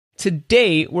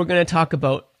today we're going to talk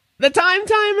about the time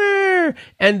timer.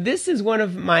 And this is one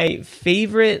of my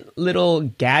favorite little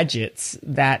gadgets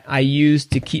that I use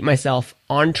to keep myself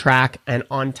on track and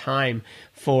on time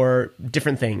for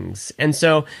different things. And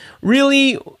so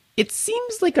really, it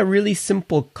seems like a really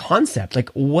simple concept. Like,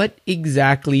 what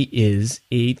exactly is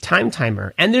a time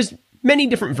timer? And there's many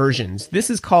different versions. This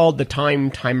is called the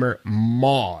Time Timer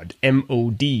Mod,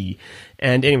 M-O-D.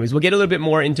 And anyways, we'll get a little bit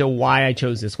more into why I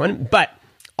chose this one. But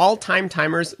all time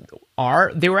timers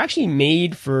they were actually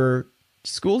made for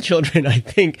school children, I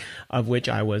think, of which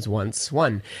I was once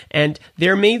one. And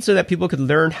they're made so that people could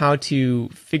learn how to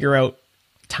figure out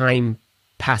time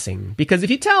passing. Because if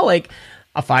you tell like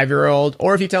a 5-year-old,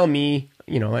 or if you tell me,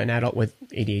 an adult with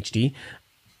ADHD,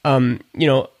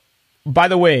 by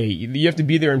the way, you have to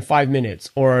be there in 5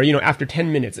 minutes, or, after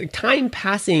 10 minutes. Like, time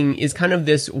passing is kind of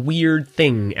this weird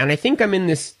thing. And I think I'm in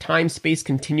this time-space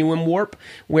continuum warp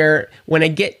where when I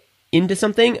get into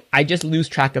something, I just lose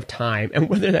track of time. And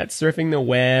whether that's surfing the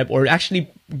web or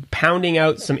actually pounding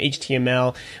out some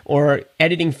HTML or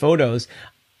editing photos,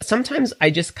 sometimes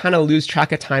I just kind of lose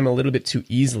track of time a little bit too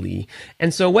easily.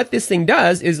 And so what this thing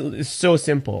does is so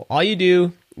simple. All you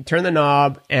do, turn the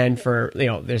knob, and for,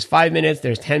 there's 5 minutes,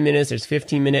 there's 10 minutes, there's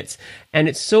 15 minutes. And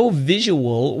it's so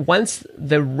visual. Once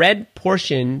the red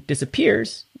portion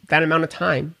disappears, that amount of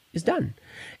time is done.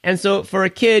 And so for a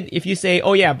kid, if you say,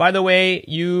 oh yeah, by the way,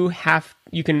 you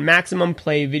can maximum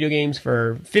play video games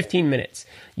for 15 minutes.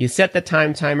 You set the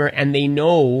time timer and they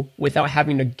know without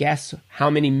having to guess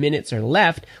how many minutes are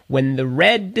left. When the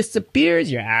red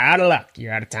disappears, you're out of luck.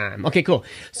 You're out of time. Okay, cool.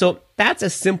 So that's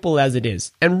as simple as it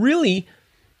is. And really,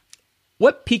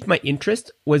 what piqued my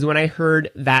interest was when I heard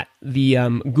that the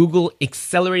Google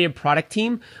Accelerated Product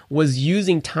Team was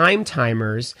using time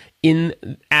timers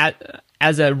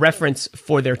as a reference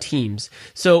for their teams.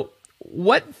 So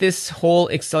what this whole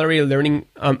accelerated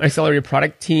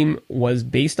product team was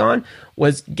based on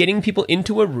was getting people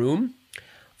into a room,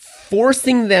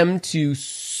 forcing them to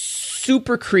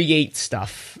super create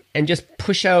stuff and just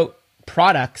push out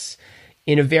products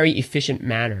in a very efficient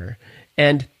manner.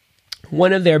 And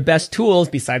one of their best tools,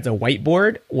 besides a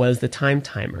whiteboard, was the time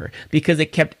timer, because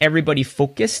it kept everybody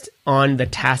focused on the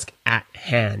task at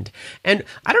hand. And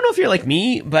I don't know if you're like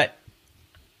me, but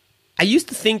I used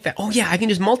to think that, oh yeah, I can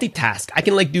just multitask. I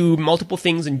can do multiple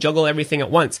things and juggle everything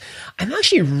at once. I'm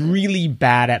actually really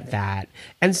bad at that.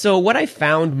 And so what I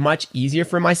found much easier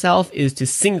for myself is to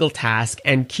single task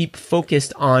and keep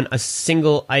focused on a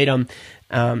single item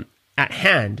at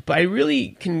hand. But I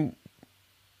really can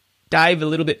dive a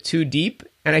little bit too deep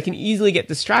and I can easily get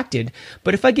distracted.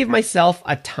 But if I give myself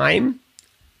a time,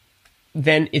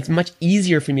 then it's much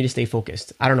easier for me to stay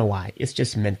focused. I don't know why. It's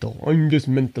just mental. I'm just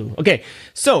mental. Okay,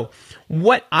 so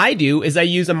what I do is I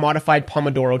use a modified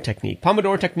Pomodoro technique.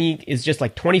 Pomodoro technique is just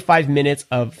like 25 minutes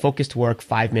of focused work,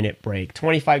 5-minute break.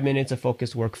 25 minutes of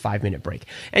focused work, 5-minute break.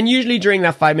 And usually during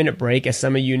that 5-minute break, as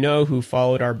some of you know who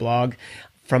followed our blog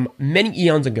from many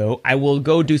eons ago, I will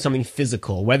go do something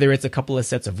physical, whether it's a couple of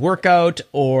sets of workout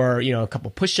or, a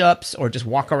couple push-ups or just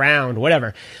walk around,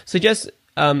 whatever. So just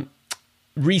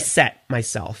reset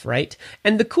myself, right?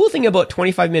 And the cool thing about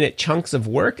 25-minute chunks of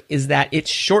work is that it's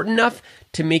short enough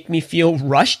to make me feel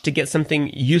rushed to get something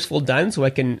useful done so I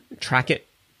can track it,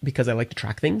 because I like to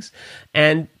track things.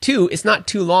 And 2, it's not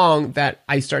too long that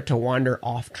I start to wander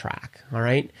off track, all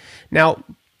right? Now,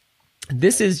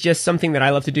 this is just something that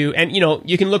I love to do. And,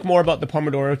 you can look more about the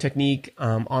Pomodoro technique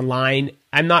online.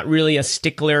 I'm not really a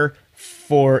stickler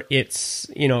for its,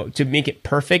 to make it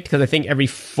perfect, because I think every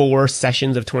 4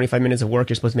 sessions of 25 minutes of work,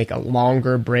 you're supposed to make a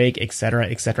longer break, et cetera,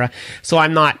 et cetera. So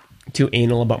I'm not too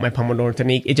anal about my Pomodoro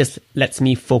technique. It just lets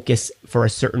me focus for a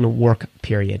certain work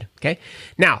period. Okay.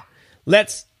 Now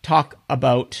let's talk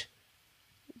about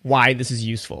why this is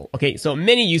useful. Okay. So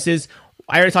many uses.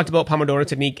 I already talked about Pomodoro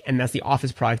technique, and that's the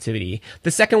office productivity.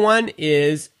 The second one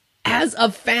is, as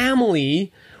a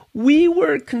family, we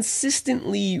were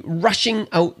consistently rushing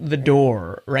out the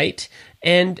door, right?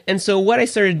 And so what I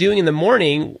started doing in the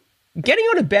morning, getting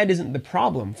out of bed isn't the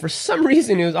problem. For some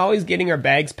reason, it was always getting our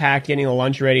bags packed, getting the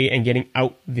lunch ready, and getting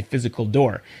out the physical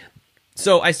door.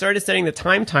 So I started setting the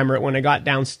time timer when I got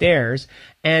downstairs,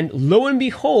 and lo and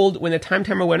behold, when the time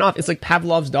timer went off, it's like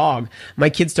Pavlov's dog. My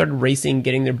kids started racing,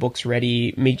 getting their books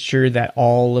ready, made sure that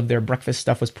all of their breakfast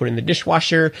stuff was put in the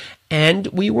dishwasher, and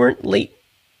we weren't late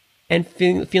and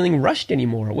feeling rushed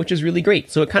anymore, which is really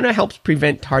great. So it kind of helps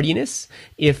prevent tardiness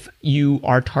if you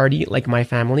are tardy, like my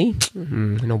family.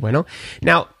 No bueno.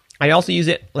 Now, I also use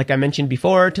it, like I mentioned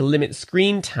before, to limit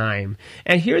screen time.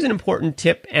 And here's an important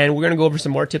tip, and we're going to go over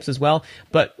some more tips as well.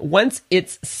 But once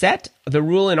it's set, the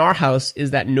rule in our house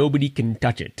is that nobody can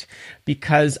touch it.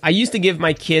 Because I used to give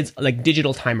my kids like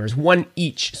digital timers, one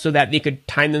each, so that they could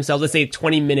time themselves. Let's say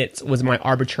 20 minutes was my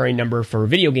arbitrary number for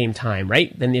video game time,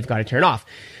 right? Then they've got to turn it off.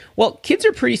 Well, kids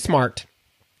are pretty smart.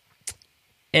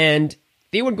 And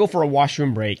they would go for a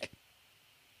washroom break.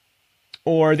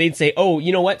 Or they'd say, oh,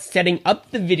 you know what? Setting up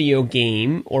the video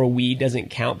game or Wii doesn't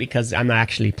count because I'm not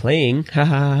actually playing.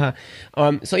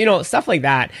 So, you know, stuff like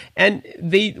that. And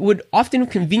they would often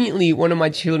conveniently, one of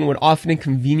my children would often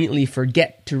conveniently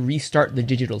forget to restart the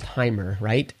digital timer,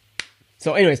 right?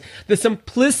 So anyways, the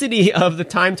simplicity of the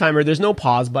time timer, there's no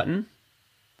pause button,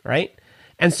 right?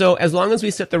 And so as long as we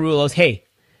set the rule as, hey,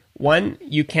 one,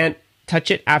 you can't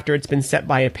touch it after it's been set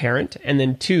by a parent. And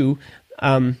then two,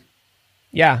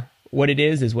 what it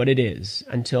is what it is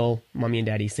until mommy and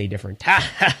daddy say different.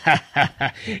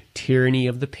 Tyranny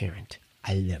of the parent.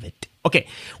 I love it. Okay,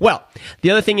 well,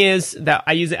 the other thing is that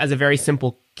I use it as a very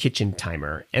simple kitchen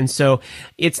timer. And so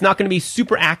it's not going to be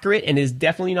super accurate and is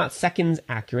definitely not seconds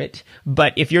accurate.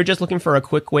 But if you're just looking for a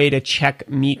quick way to check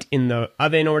meat in the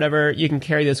oven or whatever, you can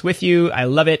carry this with you. I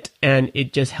love it. And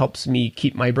it just helps me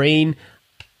keep my brain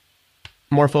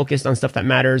more focused on stuff that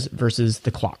matters versus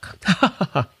the clock.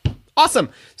 Awesome.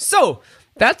 So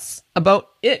that's about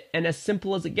it, and as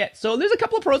simple as it gets. So there's a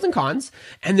couple of pros and cons,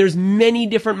 and there's many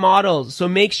different models. So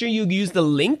make sure you use the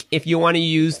link if you want to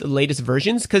use the latest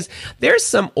versions, because there's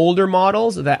some older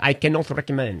models that I cannot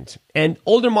recommend. And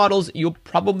older models, you'll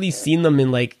probably seen them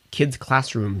in like kids'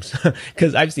 classrooms,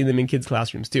 because I've seen them in kids'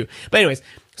 classrooms too. But anyways,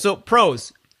 so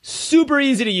pros. Super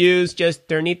easy to use, just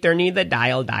turn the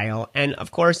dial. And of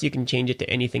course, you can change it to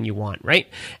anything you want, right?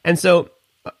 And so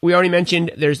we already mentioned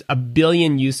there's a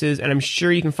billion uses, and I'm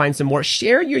sure you can find some more.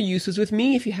 Share your uses with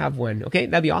me if you have one, okay?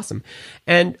 That'd be awesome.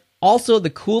 And also,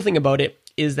 the cool thing about it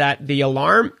is that the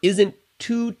alarm isn't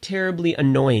too terribly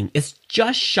annoying. It's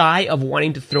just shy of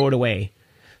wanting to throw it away.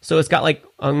 So it's got like,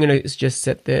 I'm going to just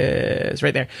set this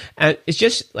right there. And it's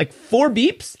just like 4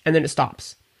 beeps, and then it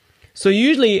stops. So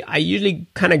I usually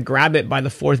kind of grab it by the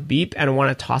 4th beep and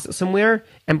want to toss it somewhere,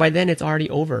 and by then it's already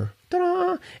over.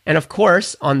 Ta-da! And of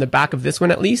course, on the back of this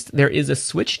one at least, there is a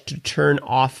switch to turn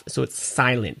off so it's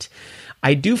silent.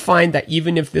 I do find that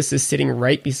even if this is sitting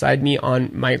right beside me on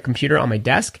my computer on my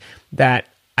desk, that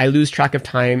I lose track of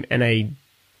time and I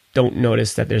don't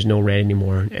notice that there's no red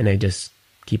anymore, and I just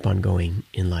keep on going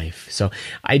in life. So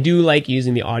I do like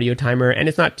using the audio timer, and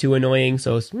it's not too annoying.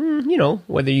 So it's, you know,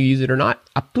 whether you use it or not,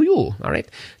 up to you. All right.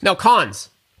 Now, cons.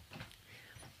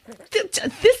 This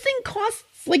thing costs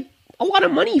like a lot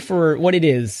of money for what it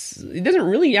is. It doesn't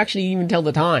really actually even tell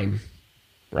the time,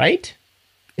 right?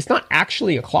 It's not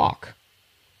actually a clock.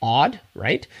 Odd,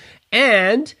 right?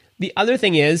 And the other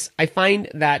thing is, I find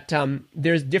that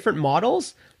there's different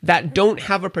models that don't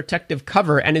have a protective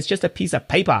cover, and it's just a piece of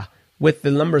paper with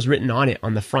the numbers written on it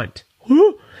on the front.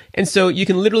 And so you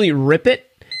can literally rip it,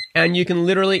 and you can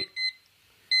literally...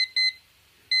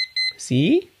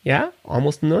 See? Yeah?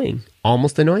 Almost annoying.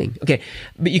 Almost annoying. Okay.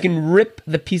 But you can rip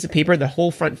the piece of paper, the whole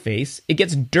front face. It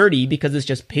gets dirty because it's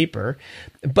just paper.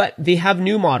 But they have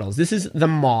new models. This is the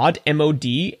Mod,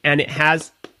 M-O-D, and it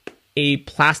has a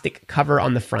plastic cover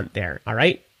on the front there. All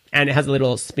right? And it has a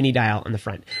little spinny dial on the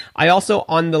front. I also,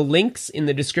 on the links in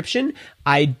the description,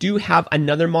 I do have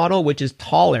another model which is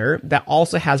taller that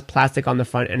also has plastic on the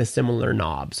front and a similar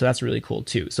knob. So that's really cool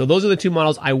too. So those are the 2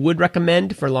 models I would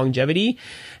recommend for longevity.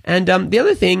 And the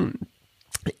other thing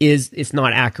is it's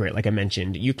not accurate, like I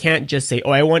mentioned. You can't just say, oh,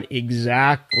 I want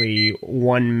exactly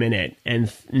 1 minute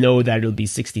and know that it'll be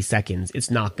 60 seconds.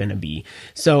 It's not going to be.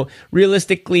 So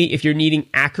realistically, if you're needing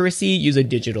accuracy, use a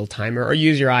digital timer or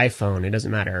use your iPhone. It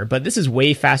doesn't matter. But this is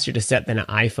way faster to set than an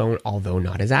iPhone, although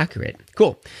not as accurate.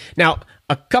 Cool. Now,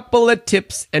 a couple of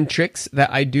tips and tricks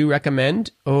that I do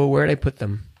recommend. Oh, where did I put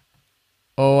them?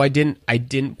 Oh, I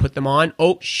didn't put them on.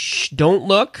 Oh, shh, don't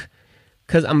look,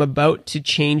 because I'm about to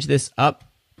change this up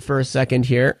for a second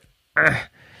here.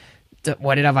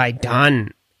 What have I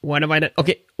done? What have I done?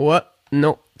 Okay, what?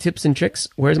 No, tips and tricks.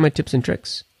 Where's my tips and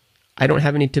tricks? I don't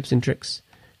have any tips and tricks.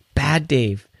 Bad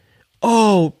Dave.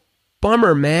 Oh,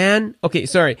 bummer, man. Okay,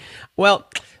 sorry. Well,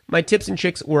 my tips and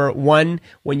tricks were, 1,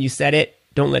 when you set it,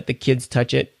 don't let the kids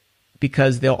touch it,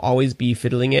 because they'll always be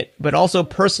fiddling it. But also,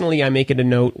 personally, I make it a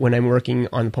note when I'm working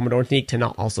on the Pomodoro technique to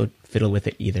not also fiddle with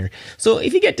it either. So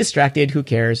if you get distracted, who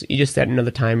cares? You just set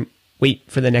another time. Wait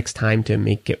for the next time to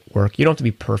make it work. You don't have to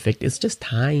be perfect. It's just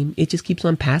time. It just keeps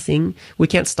on passing. We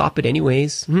can't stop it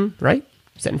anyways, right?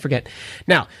 set and forget.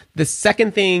 Now, the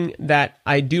second thing that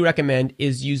I do recommend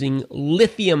is using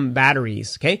lithium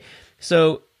batteries, okay?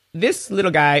 So this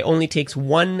little guy only takes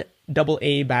one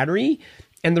AA battery.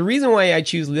 And the reason why I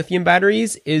choose lithium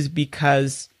batteries is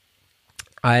because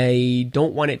I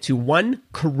don't want it to, one,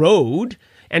 corrode,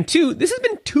 and two, this has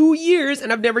been 2 years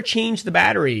and I've never changed the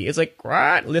battery. It's like,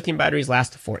 what? Lithium batteries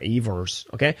last forever,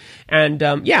 okay? And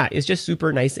yeah, it's just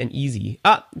super nice and easy.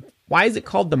 Why is it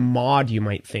called the mod, you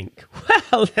might think?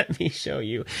 Well, let me show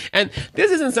you. And this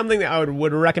isn't something that I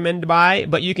would recommend to buy,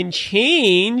 but you can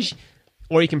change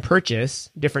or you can purchase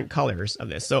different colors of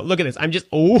this. So look at this. I'm just,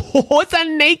 it's a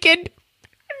naked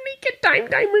time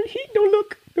diamond. Don't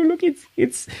look,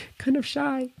 it's kind of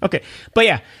shy. Okay, but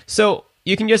yeah, so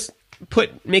you can just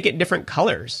make it different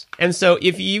colors. And so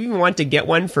if you even want to get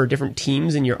one for different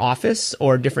teams in your office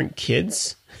or different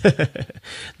kids,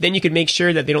 then you could make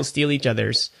sure that they don't steal each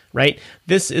other's, right?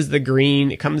 This is the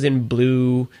green. It comes in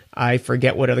blue. I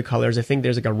forget what other colors. I think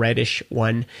there's like a reddish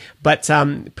one, but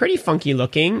pretty funky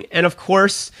looking. And of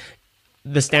course,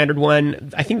 the standard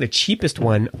one, I think the cheapest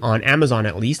one on Amazon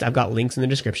at least, I've got links in the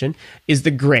description, is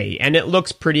the gray. And it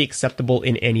looks pretty acceptable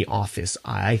in any office,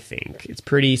 I think. It's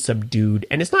pretty subdued.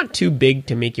 And it's not too big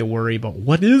to make you worry about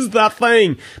what is that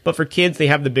thing. But for kids, they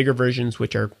have the bigger versions,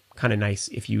 which are kind of nice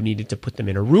if you needed to put them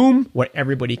in a room where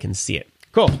everybody can see it.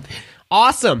 Cool.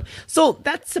 Awesome. So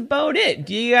that's about it.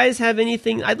 Do you guys have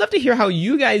anything? I'd love to hear how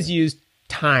you guys use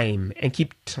time and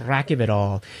keep track of it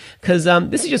all, because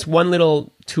this is just one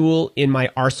little tool in my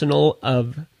arsenal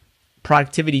of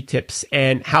productivity tips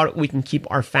and how we can keep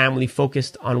our family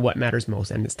focused on what matters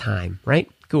most, and it's time,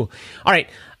 right? Cool. All right,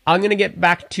 I'm gonna get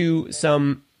back to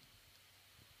some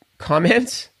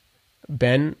comments.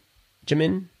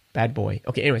 Benjamin, bad boy.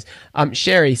 Okay, anyways,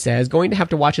 Sherry says, going to have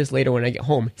to watch this later when I get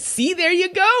home. See, there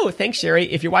you go. Thanks, Sherry.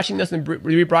 If you're watching this in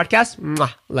rebroadcast,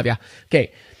 mwah, love ya.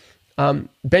 Okay.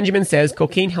 Benjamin says,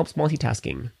 cocaine helps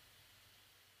multitasking.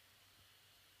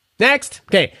 Next.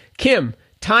 Okay. Kim,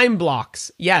 time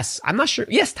blocks. Yes. I'm not sure.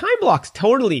 Yes, time blocks.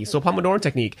 Totally. So Pomodoro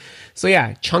technique. So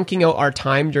yeah, chunking out our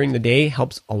time during the day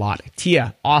helps a lot.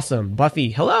 Tia, awesome. Buffy,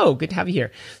 hello. Good to have you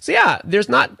here. So yeah, there's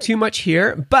not too much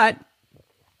here, but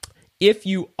if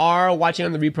you are watching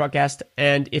on the rebroadcast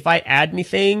and if I add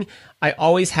anything, I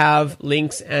always have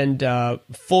links and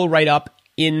full write-up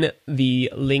in the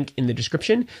link in the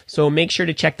description. So make sure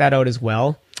to check that out as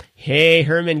well. Hey,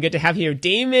 Herman, good to have you here.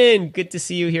 Damon, good to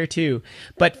see you here too.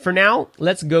 But for now,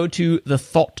 let's go to the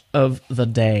thought of the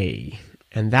day.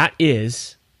 And that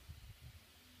is,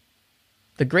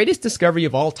 the greatest discovery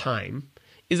of all time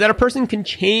is that a person can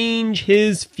change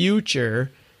his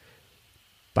future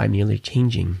by merely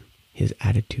changing his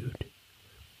attitude.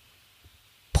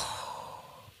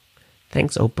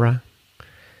 Thanks, Oprah.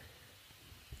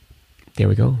 There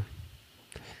we go.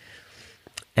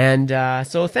 And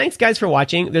so thanks, guys, for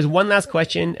watching. There's one last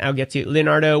question I'll get to.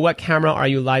 Leonardo, what camera are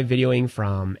you live videoing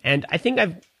from? And I think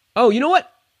oh, you know what?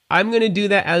 I'm going to do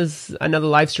that as another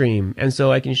live stream. And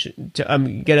so I can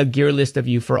get a gear list of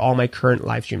you for all my current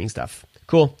live streaming stuff.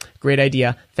 Cool. Great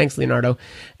idea. Thanks, Leonardo.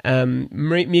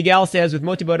 Miguel says, with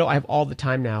Motimoto, I have all the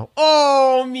time now.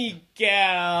 Oh,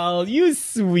 Miguel, you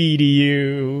sweetie,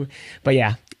 you. But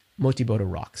yeah, Motimoto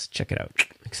rocks. Check it out.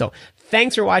 So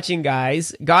thanks for watching,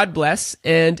 guys. God bless.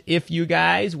 And if you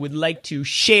guys would like to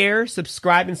share,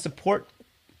 subscribe, and support,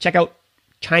 check out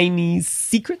Chinese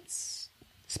Secrets,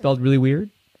 spelled really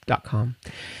weird.com.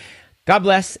 God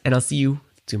bless, and I'll see you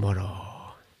tomorrow.